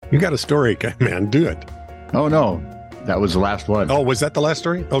You got a story, man. Do it. Oh, no. That was the last one. Oh, was that the last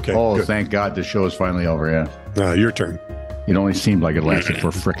story? Okay. Oh, good. Thank God the show is finally over, yeah. Your turn. It only seemed like it lasted for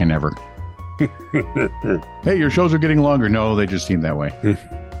frickin' ever. Hey, your shows are getting longer. No, they just seem that way.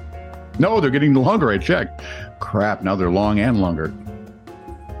 No, they're getting longer. I checked. Crap, now they're long and longer.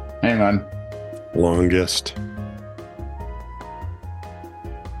 Hang on. Longest.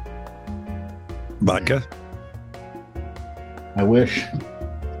 Vodka? I wish.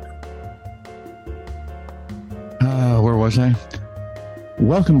 Where was I?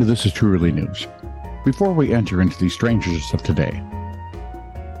 Welcome to This Is Truly News. Before we enter into the strangers of today.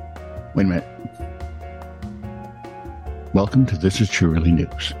 Wait a minute. Welcome to This Is Truly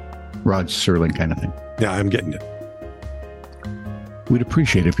News. Rod Serling kind of thing. Yeah, I'm getting it. We'd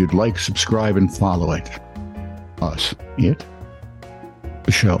appreciate if you'd like, subscribe, and follow it. Us. It?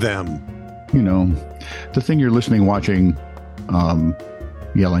 The show. Them. You know, the thing you're listening, watching,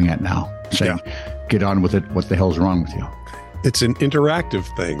 yelling at now. Saying, get on with it. What the hell's wrong with you? It's an interactive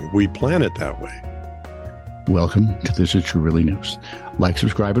thing. We plan it that way. Welcome to This Is Truly News. Like,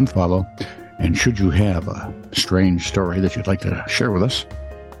 subscribe, and follow. And should you have a strange story that you'd like to share with us,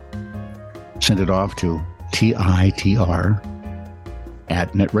 send it off to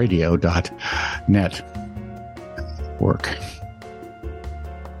TITR@netradio.net. Work.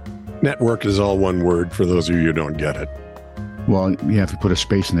 Network is all one word for those of you who don't get it. Well, yeah, if you put a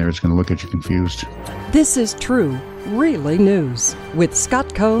space in there, it's going to look at you confused. This is True, Really News with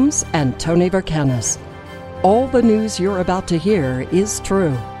Scott Combs and Tony Vercanis. All the news you're about to hear is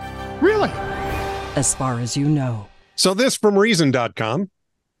true. Really? As far as you know. So this from Reason.com.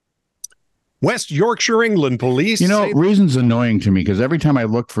 West Yorkshire, England police. You know, reason's annoying to me because every time I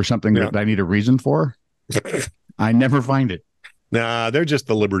look for something that I need a reason for, I never find it. Nah, they're just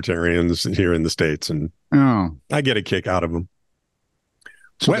the libertarians here in the States, and I get a kick out of them.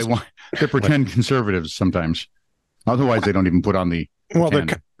 So they're pretend conservatives sometimes. Otherwise, they don't even put on the. Well,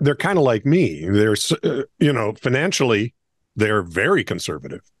 they're kind of like me. They're financially, they're very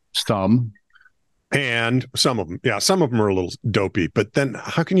conservative. Some. And some of them are a little dopey. But then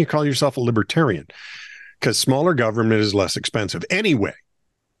how can you call yourself a libertarian? Because smaller government is less expensive. Anyway,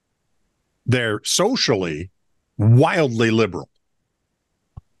 they're socially wildly liberal.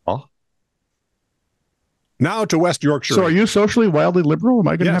 Huh? Now to West Yorkshire. So are you socially wildly liberal? Am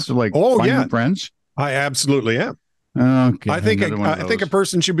I going to have to find new friends? I absolutely am. Okay. I think a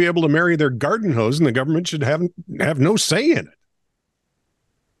person should be able to marry their garden hose, and the government should have no say in it.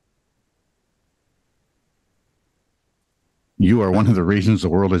 You are one of the reasons the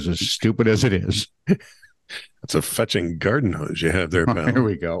world is as stupid as it is. That's a fetching garden hose you have there, pal. Here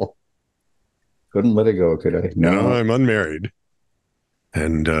we go. Couldn't let it go, could I? No, I'm unmarried.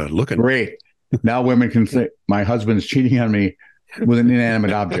 And looking. Great. Now women can say, my husband's cheating on me with an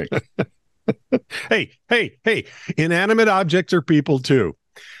inanimate object. Hey. Inanimate objects are people, too.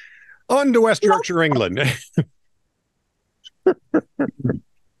 On to West Yorkshire, England.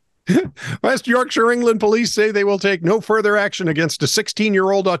 West Yorkshire, England police say they will take no further action against a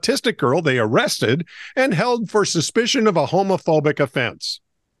 16-year-old autistic girl they arrested and held for suspicion of a homophobic offense.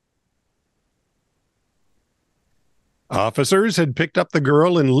 Officers had picked up the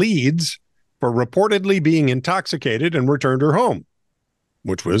girl in Leeds for reportedly being intoxicated and returned her home,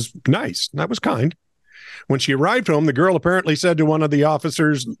 which was nice. That was kind. When she arrived home, the girl apparently said to one of the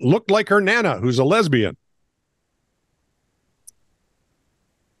officers, "Looked like her Nana, who's a lesbian."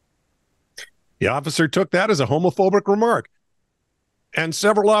 The officer took that as a homophobic remark, and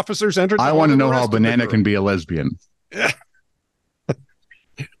several officers entered. I want to know how Banana can be a lesbian.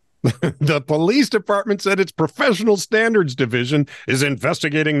 The police department said its professional standards division is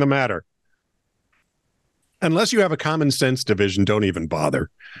investigating the matter. Unless you have a common sense division, don't even bother.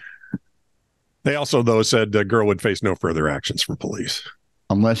 They also, though, said the girl would face no further actions from police.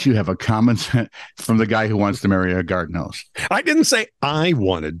 Unless you have a common sense from the guy who wants to marry a garden hose. I didn't say I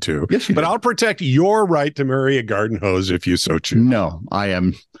wanted to, yes, you but did. I'll protect your right to marry a garden hose if you so choose. No, I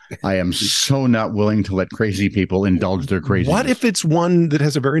am so not willing to let crazy people indulge their craziness. What if it's one that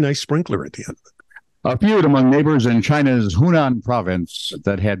has a very nice sprinkler at the end? A feud among neighbors in China's Hunan province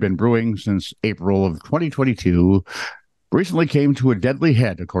that had been brewing since April of 2022 recently came to a deadly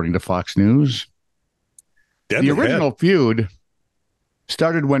head, according to Fox News. The original feud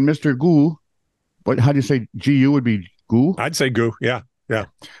started when Mr. Gu, how do you say Gu would be Gu? I'd say Gu, yeah.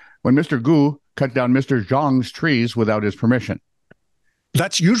 When Mr. Gu cut down Mr. Zhang's trees without his permission.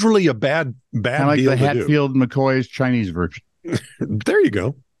 That's usually a bad kind of like deal the to Hatfield McCoy's Chinese version. There you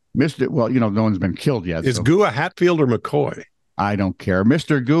go. Well, no one's been killed yet. Is Gu a Hatfield or McCoy? I don't care.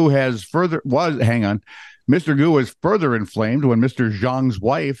 Mr. Gu Mr. Gu was further inflamed when Mr. Zhang's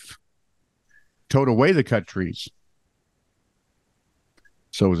wife towed away the cut trees.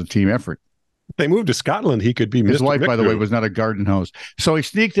 So it was a team effort. If they moved to Scotland, he could be Mr. His wife, by the way, Victor. was not a garden hose. So he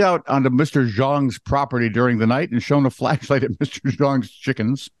sneaked out onto Mr. Zhang's property during the night and shone a flashlight at Mr. Zhang's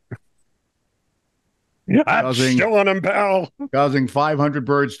chickens, Yeah, causing- showing him, pal. causing 500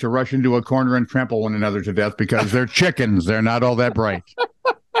 birds to rush into a corner and trample one another to death because they're chickens. They're not all that bright.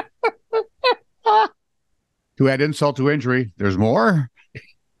 To add insult to injury, there's more.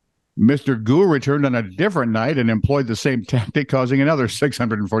 Mr. Gu returned on a different night and employed the same tactic, causing another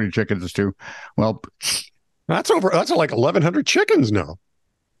 640 chickens to, well, That's like 1,100 chickens now.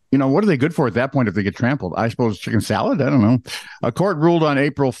 you know, what are they good for at that point if they get trampled? I suppose chicken salad? I don't know. A court ruled on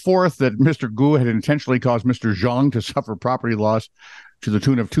April 4th that Mr. Gu had intentionally caused Mr. Zhang to suffer property loss to the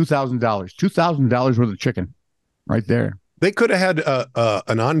tune of $2,000. $2,000 worth of chicken right there. They could have had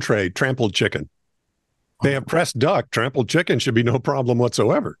an entree trampled chicken. They have pressed duck. Trampled chicken should be no problem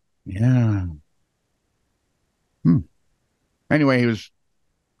whatsoever. Yeah. Anyway, he was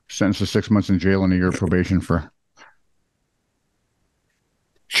sentenced to 6 months in jail and a year of probation for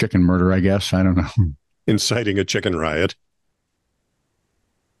chicken murder, I guess. I don't know. Inciting a chicken riot.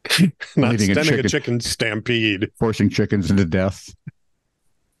 Not Leading a stemming a chicken- chicken stampede. Forcing chickens into death.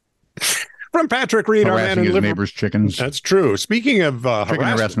 From Patrick Reed, our man Harassing in his Liverpool. neighbor's chickens. That's true. Speaking of Chicken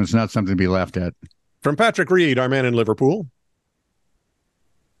harassment, harassment's not something to be laughed at. from Patrick Reed, our man in Liverpool.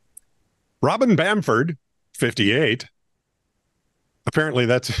 Robin Bamford, 58. Apparently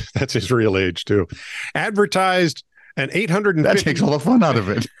that's his real age too. Advertised an 850 That takes all the fun out of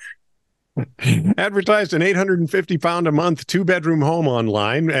it. advertised an 850 pound a month 2-bedroom home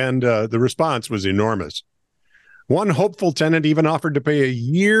online, and the response was enormous. One hopeful tenant even offered to pay a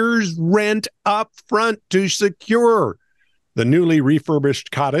year's rent up front to secure the newly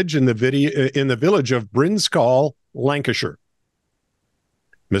refurbished cottage in the village of Brinscall, Lancashire.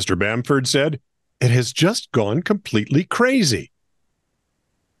 Mr. Bamford said, "It has just gone completely crazy."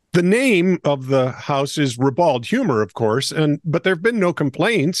 The name of the house is Ribald Humor, of course, but there have been no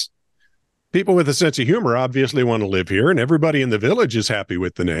complaints. People with a sense of humor obviously want to live here, and everybody in the village is happy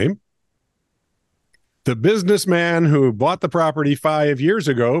with the name. The businessman who bought the property 5 years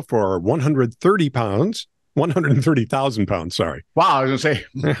ago for £130,000, sorry. Wow, I was going to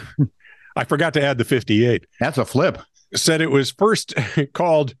say, I forgot to add the 58. that's a flip. Said it was first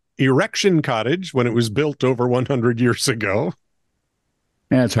called Erection Cottage when it was built over 100 years ago.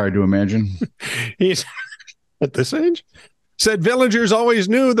 Yeah, it's hard to imagine. He's at this age. Said villagers always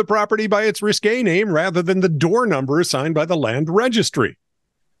knew the property by its risque name rather than the door number assigned by the land registry.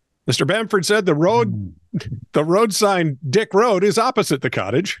 Mr. Bamford said the road sign Dick Road is opposite the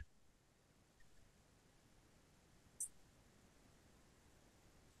cottage.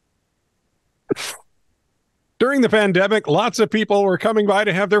 During the pandemic, lots of people were coming by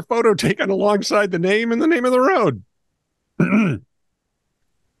to have their photo taken alongside the name and the name of the road.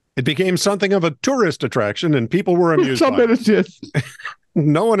 It became something of a tourist attraction, and people were amused by it. It is.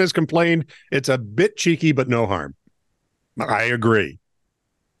 No one has complained. It's a bit cheeky, but no harm. I agree.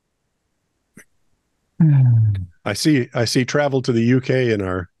 I see travel to the UK in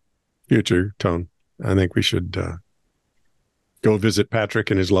our future, Tone. I think we should go visit Patrick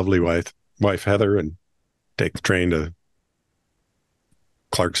and his lovely wife Heather, and take the train to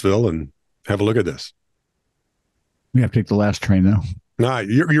Clarksville and have a look at this. We have to take the last train now. No,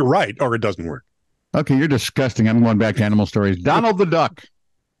 you're right, or it doesn't work. Okay, you're disgusting. I'm going back to animal stories. Donald the duck.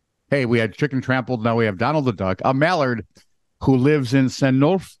 Hey, we had chicken trampled. Now we have Donald the duck, a mallard who lives in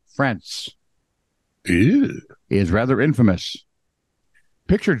Saint-Nolf, France. Ew. Is rather infamous.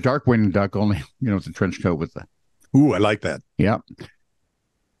 Picture Darkwing Duck, only, it's a trench coat with the... Ooh, I like that. Yeah.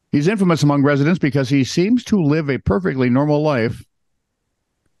 He's infamous among residents because he seems to live a perfectly normal life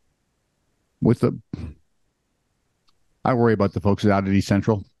with the... I worry about the folks at Oddity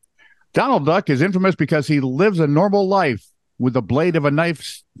Central. Donald Duck is infamous because he lives a normal life with the blade of a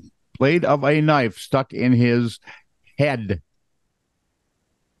knife stuck in his head.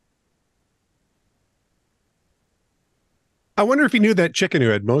 I wonder if he knew that chicken who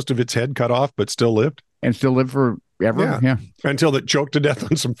had most of its head cut off but still lived. And still live forever? Yeah. Until it choked to death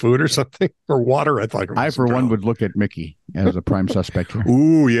on some food or something. Or water, I thought. I, for one, would look at Mickey as a prime suspect here.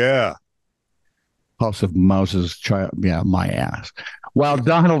 Ooh, yeah. House of Mouse's child. Yeah, my ass. While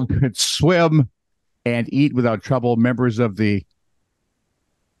Donald could swim and eat without trouble, members of the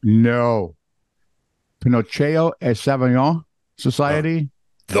Pinocchio et Savant Society.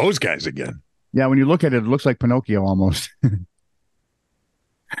 Those guys again. Yeah, when you look at it, it looks like Pinocchio almost.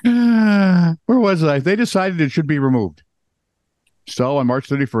 Where was I? They decided it should be removed. So on March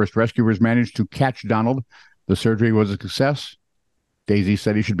 31st, rescuers managed to catch Donald. The surgery was a success. Daisy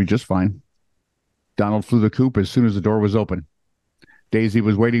said he should be just fine. Donald flew the coop as soon as the door was open. Daisy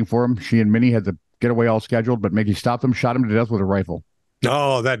was waiting for him. She and Minnie had the getaway all scheduled, but Mickey stopped him, shot him to death with a rifle.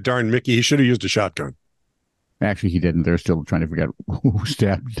 Oh, that darn Mickey. He should have used a shotgun. Actually, he didn't. They're still trying to figure out who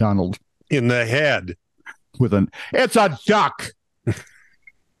stabbed Donald. In the head. It's a duck!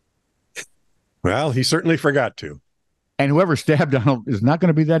 Well, he certainly forgot to. And whoever stabbed Donald is not going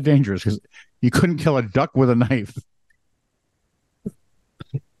to be that dangerous because you couldn't kill a duck with a knife.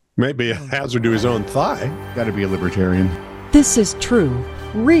 Maybe a hazard to his own thigh. Got to be a libertarian. This is true,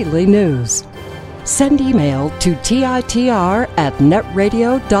 really news. Send email to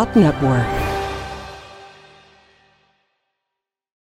TITR@netradio.network.